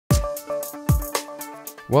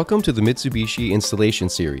Welcome to the Mitsubishi installation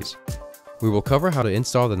series. We will cover how to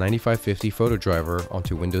install the 9550 photo driver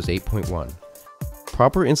onto Windows 8.1.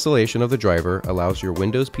 Proper installation of the driver allows your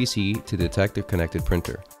Windows PC to detect a connected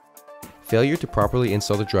printer. Failure to properly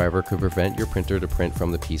install the driver could prevent your printer to print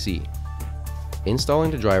from the PC. Installing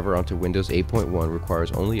the driver onto Windows 8.1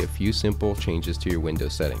 requires only a few simple changes to your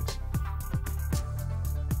Windows settings.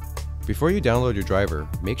 Before you download your driver,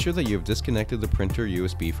 make sure that you have disconnected the printer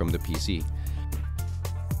USB from the PC.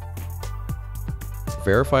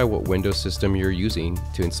 Verify what Windows system you're using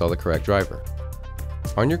to install the correct driver.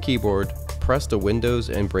 On your keyboard, press the Windows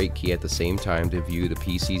and break key at the same time to view the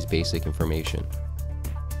PC's basic information.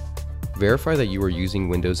 Verify that you are using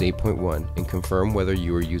Windows 8.1 and confirm whether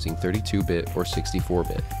you are using 32-bit or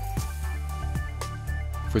 64-bit.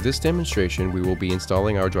 For this demonstration, we will be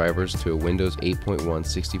installing our drivers to a Windows 8.1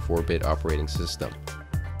 64-bit operating system.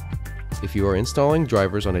 If you are installing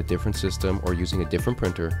drivers on a different system or using a different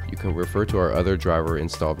printer, you can refer to our other driver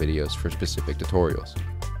install videos for specific tutorials.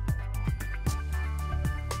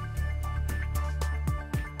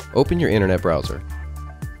 Open your internet browser.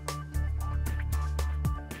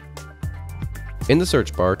 In the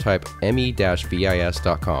search bar, type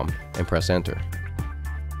me-vis.com and press enter.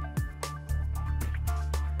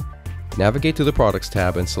 Navigate to the Products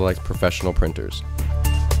tab and select Professional Printers.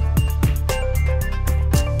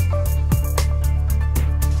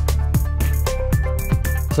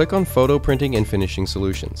 Click on Photo Printing and Finishing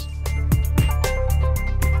Solutions.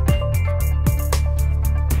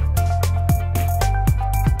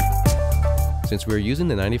 Since we are using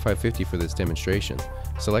the 9550 for this demonstration,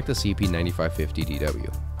 select the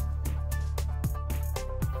CP-9550DW.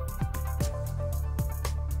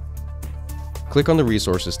 Click on the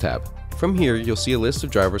Resources tab. From here, you'll see a list of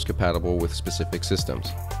drivers compatible with specific systems.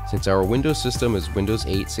 Since our Windows system is Windows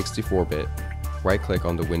 8 64-bit, right-click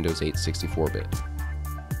on the Windows 8 64-bit.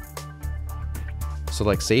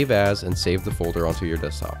 Select Save As and save the folder onto your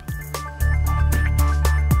desktop.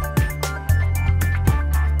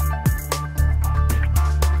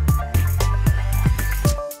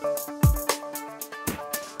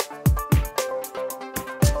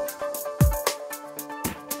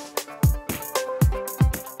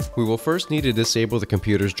 We will first need to disable the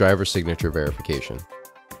computer's driver signature verification.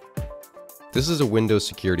 This is a Windows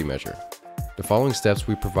security measure. The following steps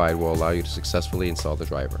we provide will allow you to successfully install the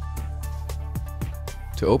driver.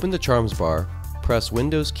 To open the Charms bar, press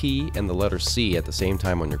Windows key and the letter C at the same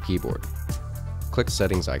time on your keyboard. Click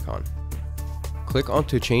Settings icon. Click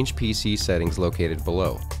onto Change PC Settings located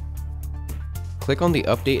below. Click on the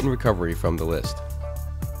Update and Recovery from the list.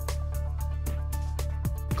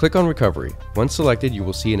 Click on Recovery. Once selected, you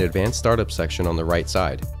will see an Advanced Startup section on the right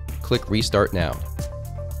side. Click Restart Now.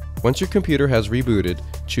 Once your computer has rebooted,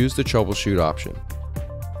 choose the Troubleshoot option.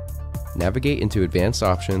 Navigate into Advanced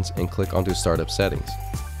Options and click onto Startup Settings.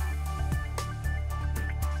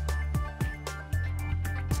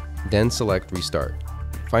 Then select Restart.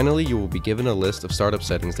 Finally, you will be given a list of startup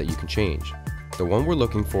settings that you can change. The one we're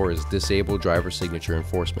looking for is Disable Driver Signature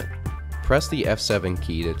Enforcement. Press the F7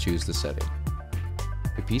 key to choose the setting.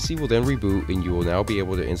 The PC will then reboot and you will now be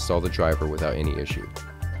able to install the driver without any issue.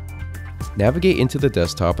 Navigate into the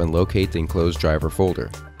desktop and locate the enclosed driver folder.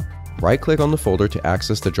 Right-click on the folder to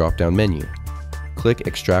access the drop-down menu. Click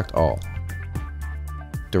Extract All.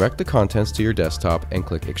 Direct the contents to your desktop and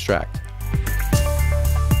click Extract.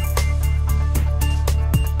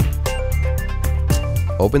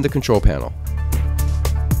 Open the control panel.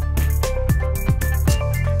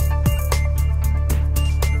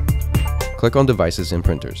 Click on Devices and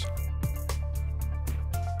Printers.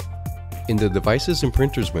 In the Devices and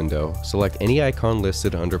Printers window, select any icon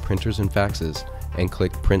listed under Printers and Faxes and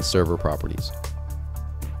click Print Server Properties.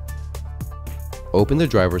 Open the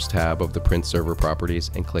Drivers tab of the Print Server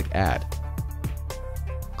Properties and click Add.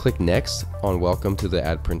 Click Next on Welcome to the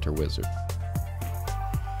Add Printer Wizard.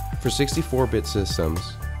 For 64-bit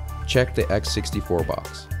systems, check the X64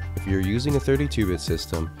 box. If you're using a 32-bit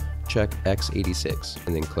system, check X86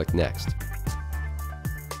 and then click Next.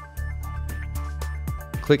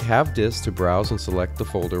 Click Have Disk to browse and select the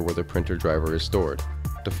folder where the printer driver is stored.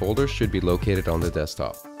 The folder should be located on the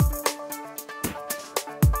desktop.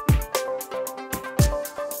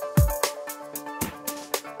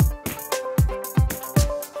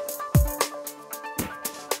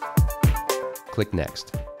 Click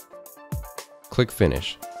Next. Click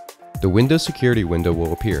Finish. The Windows Security window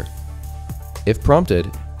will appear. If prompted,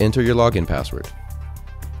 enter your login password.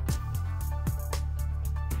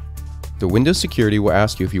 The Windows Security will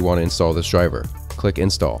ask you if you want to install this driver. Click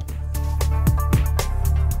Install.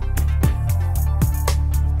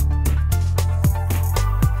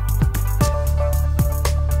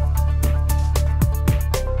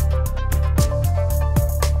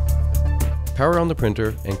 Power on the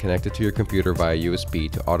printer and connect it to your computer via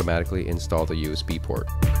USB to automatically install the USB port.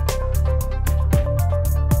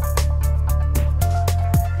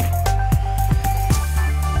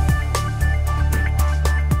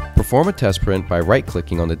 Perform a test print by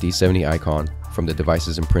right-clicking on the D70 icon from the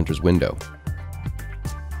Devices and Printers window.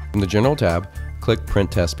 From the General tab, click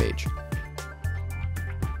Print Test Page.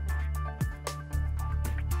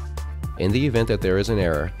 In the event that there is an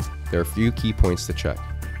error, there are a few key points to check,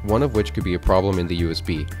 one of which could be a problem in the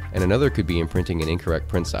USB, and another could be in printing an incorrect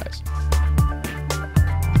print size.